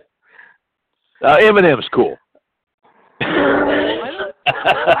 Eminem's cool. You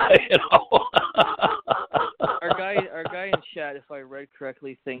know. Our guy in chat, if I read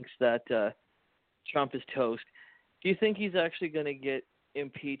correctly, thinks that Trump is toast. Do you think he's actually going to get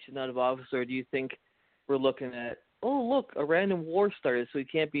impeached and out of office, or do you think we're looking at, oh, look, a random war started, so he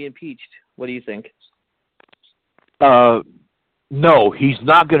can't be impeached? What do you think? No, he's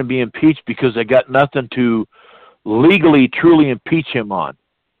not going to be impeached because they got nothing to legally, truly impeach him on.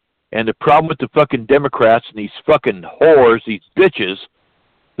 And the problem with the fucking Democrats and these fucking whores, these bitches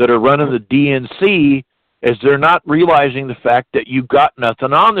that are running the DNC is they're not realizing the fact that you got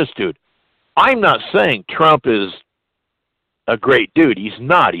nothing on this dude. I'm not saying Trump is a great dude. He's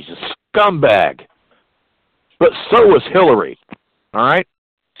not. He's a scumbag. But so is Hillary. All right?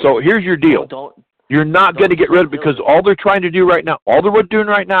 So here's your deal. You're not going to get rid of it because all they're trying to do right now, all they're doing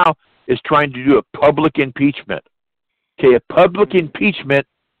right now is trying to do a public impeachment. Okay, a public impeachment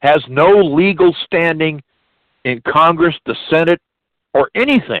has no legal standing in Congress, the Senate, or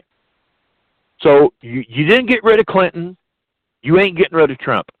anything. So you didn't get rid of Clinton. You ain't getting rid of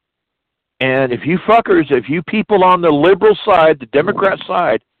Trump. And if you fuckers, if you people on the liberal side, the Democrat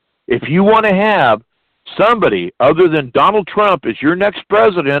side, if you want to have somebody other than Donald Trump as your next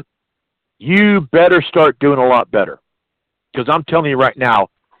president, you better start doing a lot better. Because I'm telling you right now,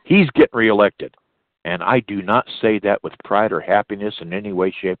 he's getting reelected. And I do not say that with pride or happiness in any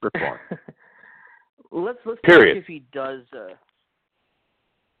way, shape, or form. Let's Period. If he does...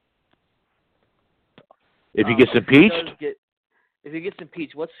 if he gets impeached? If he gets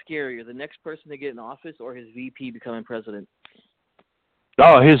impeached, what's scarier, the next person to get in office or his VP becoming president?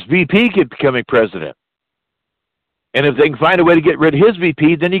 Oh, his VP becoming president. And if they can find a way to get rid of his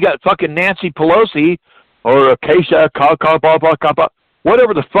VP, then you got fucking Nancy Pelosi or Acacia,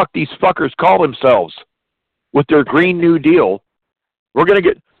 whatever the fuck these fuckers call themselves with their Green New Deal. We're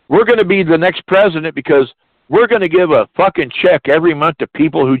gonna be the next president because we're gonna give a fucking check every month to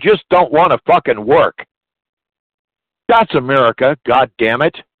people who just don't want to fucking work. That's America, god damn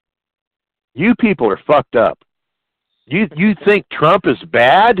it. You people are fucked up. You think Trump is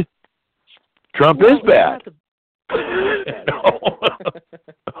bad? Trump is bad. No.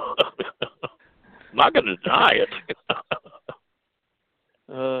 I'm not going to deny it.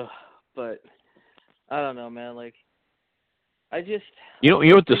 But I don't know, man. Like, I just... You know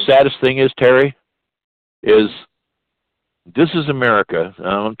what the saddest thing is, Terry? Is this is America.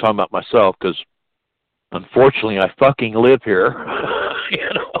 I'm talking about myself because, unfortunately, I fucking live here.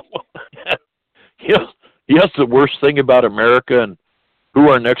 You know the worst thing about America and who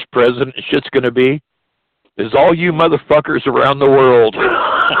our next president and shit's going to be? Is all you motherfuckers around the world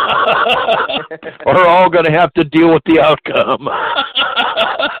are all going to have to deal with the outcome.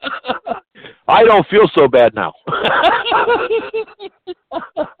 I don't feel so bad now.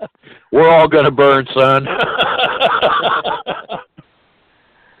 We're all going to burn, son.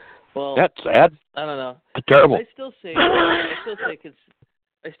 Well, that's sad. I don't know. It's terrible. I still say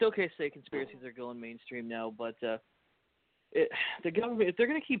conspiracies are going mainstream now, but the government, if they're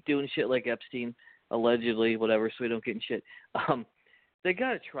going to keep doing shit like Epstein, allegedly, whatever, so we don't get in shit, they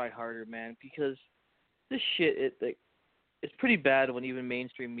got to try harder, man, because this shit, it's pretty bad when even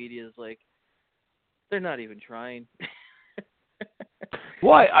mainstream media is like, they're not even trying.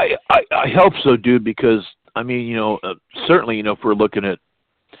 Well, I hope so, dude, because, I mean, certainly, if we're looking at,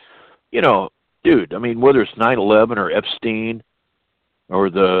 dude, I mean, whether it's 9/11 or Epstein or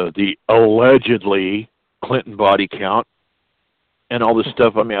the allegedly Clinton body count, and all this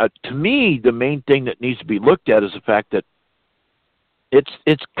stuff. I mean, to me, the main thing that needs to be looked at is the fact that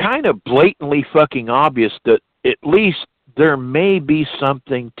it's kind of blatantly fucking obvious that at least there may be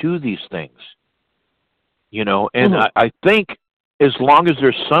something to these things, you know. And I think as long as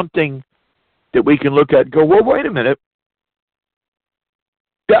there's something that we can look at and go, well, wait a minute,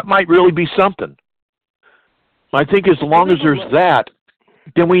 that might really be something. I think as long as there's that,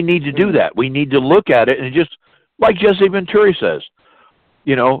 then we need to do that. We need to look at it and just, like Jesse Venturi says,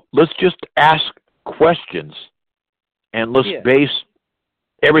 you know, let's just ask questions and let's base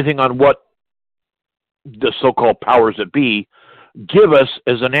everything on what the so-called powers that be give us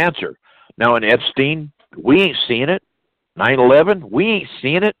as an answer. Now, in Epstein, we ain't seeing it. 9/11, we ain't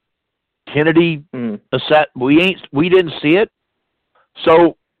seeing it. Kennedy, we didn't see it.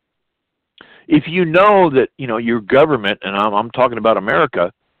 So, if you know that, you know, your government, and I'm talking about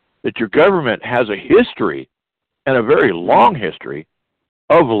America, that your government has a history, and a very long history,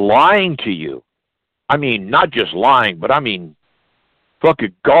 of lying to you. I mean, not just lying, but I mean,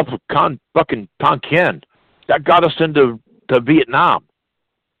 fucking Gulf of fucking Tonkin. That got us into Vietnam.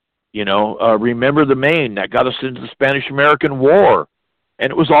 You know, remember the Maine. That got us into the Spanish-American War.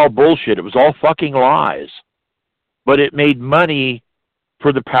 And it was all bullshit. It was all fucking lies. But it made money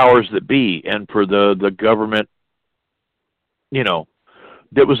for the powers that be and for the government, you know,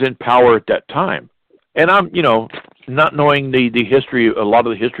 that was in power at that time. And I'm, you know, not knowing the history, a lot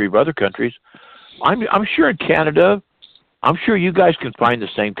of the history of other countries, I'm sure in Canada, I'm sure you guys can find the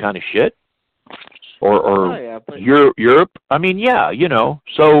same kind of shit. Or Europe. I mean, yeah, you know.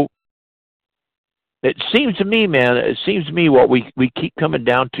 So it seems to me, man, what we keep coming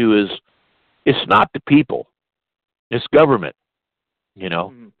down to is it's not the people. It's government. You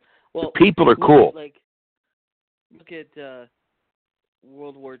know, well, the people are cool. Look at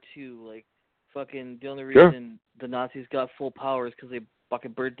World War II. Like, fucking the only reason the Nazis got full power is because they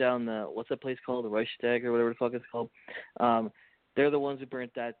fucking burnt down the, what's that place called, the Reichstag or whatever the fuck it's called. They're the ones who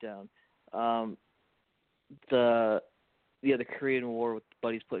burnt that down. The Korean War, with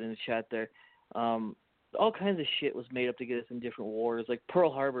buddies putting in the chat there. All kinds of shit was made up to get us in different wars. Like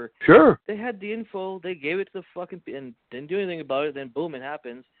Pearl Harbor. Sure. They had the info. They gave it to the fucking and didn't do anything about it. Then boom, it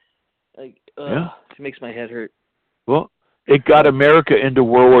happens. Like, it makes my head hurt. Well, it got America into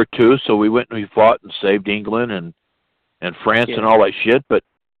World War II, so we went and we fought and saved England and France and all that shit. But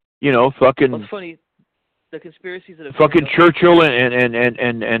you know, fucking. Well, it's funny. The conspiracies that have fucking Churchill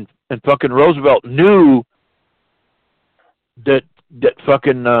and fucking Roosevelt knew that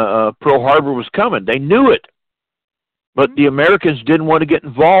fucking Pearl Harbor was coming. They knew it. But the Americans didn't want to get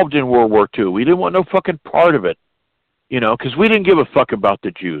involved in World War II. We didn't want no fucking part of it. You know, because we didn't give a fuck about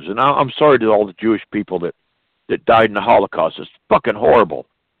the Jews. And I'm sorry to all the Jewish people that died in the Holocaust. It's fucking horrible.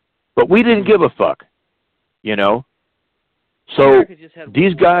 But we didn't give a fuck. You know? So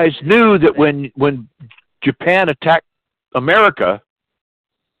these guys knew that when Japan attacked America,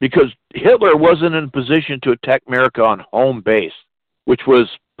 because Hitler wasn't in a position to attack America on home base, which was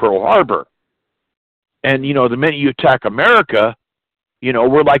Pearl Harbor. And, you know, the minute you attack America, you know,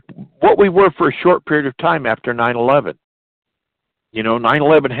 we're like what we were for a short period of time after 9/11. You know,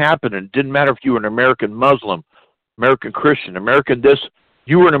 9/11 happened, and it didn't matter if you were an American Muslim, American Christian, American this,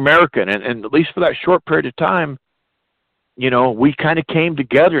 you were an American. And at least for that short period of time, you know, we kind of came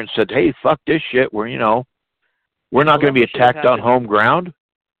together and said, hey, fuck this shit. We're, you know, we're not going to be attacked on home ground.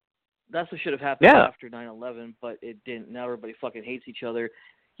 That's what should have happened after 9/11, but it didn't. Now everybody fucking hates each other.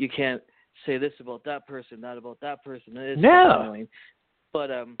 You can't say this about that person, that about that person. It's annoying. But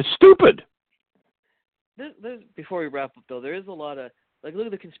it's stupid. There's, before we wrap up, though, there is a lot of, like, look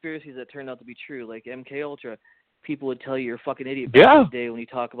at the conspiracies that turned out to be true. Like MK Ultra, people would tell you you're a fucking idiot back in the day when you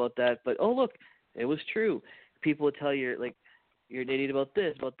talk about that. But oh look, it was true. People would tell you you're an idiot about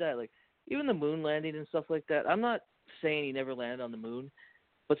this, about that. Like even the moon landing and stuff like that. I'm not saying he never landed on the moon.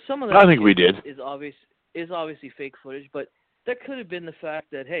 But some of that I think we did. Is obviously fake footage, but that could have been the fact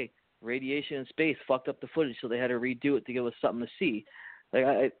that, hey, radiation in space fucked up the footage, so they had to redo it to give us something to see.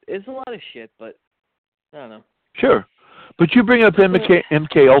 Like, it's a lot of shit, but I don't know. Sure, but you bring up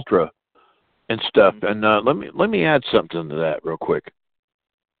MK Ultra and stuff, and let me add something to that real quick.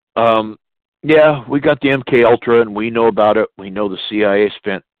 Yeah, we got the MK Ultra, and we know about it. We know the CIA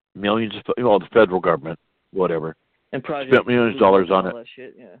spent millions of, well, the federal government, whatever. And spent millions of dollars on it. That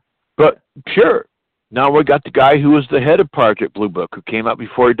shit, yeah. But sure, now we got the guy who was the head of Project Blue Book, who came out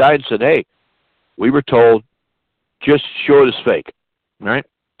before he died and said, hey, we were told, just show it as fake, right?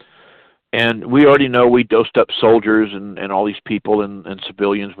 And we already know we dosed up soldiers and all these people and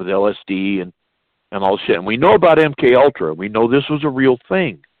civilians with LSD and all this shit. And we know about MK Ultra. We know this was a real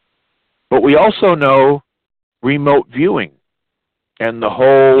thing. But we also know remote viewing. and the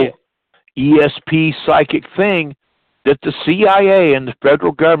whole ESP psychic thing that the CIA and the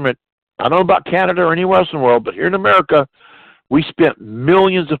federal government, I don't know about Canada or anywhere else in the world, but here in America, we spent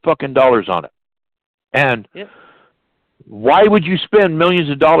millions of fucking dollars on it. And why would you spend millions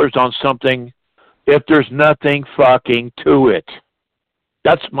of dollars on something if there's nothing fucking to it?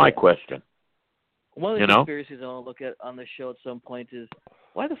 That's my question. One of the conspiracies I want to look at on the show at some point is,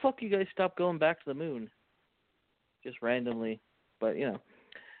 why the fuck you guys stop going back to the moon? Just randomly. But,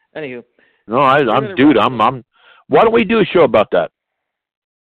 anywho. No, I'm why don't we do a show about that?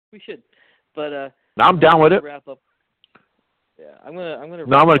 We should. But, I'm down with it. Wrap up. Yeah, I'm gonna.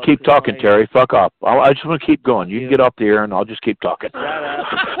 No, I'm gonna keep talking, Terry. Fuck off. I just want to keep going. You can get off the air, and I'll just keep talking.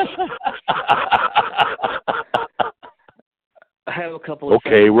 I have a couple of.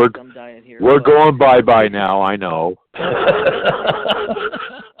 Okay, we're going bye now. I know.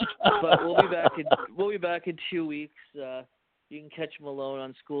 But we'll be back in 2 weeks. You can catch Malone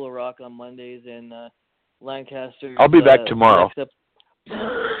on School of Rock on Mondays, and Lancaster. I'll be back tomorrow.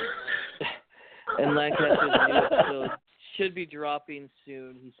 And Lancaster's new episode should be dropping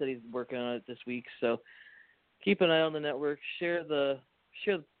soon. He said he's working on it this week, so keep an eye on the network. Share the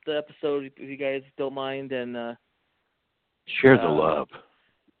episode if you guys don't mind, and share the love,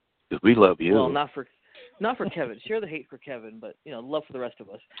 because we love you. Well, not for Kevin. Share the hate for Kevin, but love for the rest of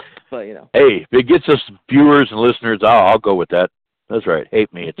us. But hey, if it gets us viewers and listeners, I'll go with that. That's right.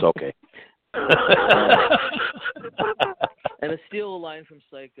 Hate me, it's okay. And a steal a line from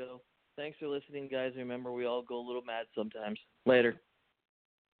Psycho. Thanks for listening, guys. Remember, we all go a little mad sometimes. Later.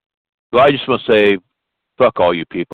 Well, I just want to say, fuck all you people.